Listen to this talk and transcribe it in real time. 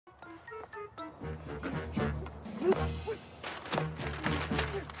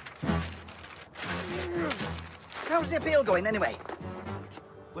How's the appeal going, anyway?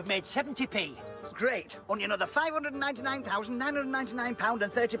 We've made 70p. Great. Only another £599,999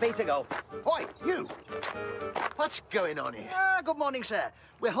 and 30p to go. Oi, you! What's going on here? Good morning, sir.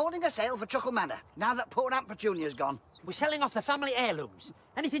 We're holding a sale for Chuckle Manor, now that poor Aunt Petunia's gone. We're selling off the family heirlooms.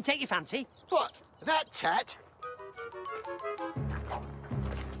 Anything take your fancy? What? That tat?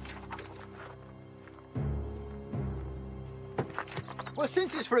 Well,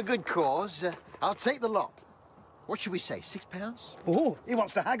 since it's for a good cause, I'll take the lot. What should we say, £6? Oh, he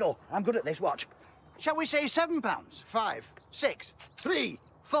wants to haggle. I'm good at this, watch. Shall we say £7? 5, 6, 3,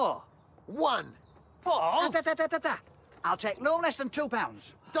 4. 1. Paul? I'll take no less than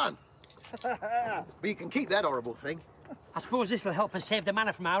 £2. Done. But you can keep that horrible thing. I suppose this will help us save the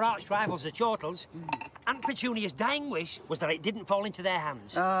manor from our arch rivals, the Chortles. Aunt Petunia's dying wish was that it didn't fall into their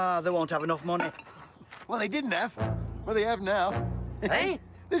hands. They won't have enough money. Well, they didn't have. Well, they have now. Hey?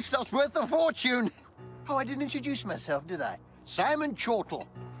 This stuff's worth a fortune. Oh, I didn't introduce myself, did I? Simon Chortle,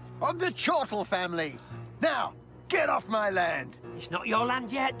 of the Chortle family. Now, get off my land. It's not your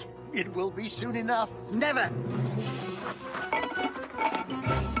land yet. It will be soon enough. Never.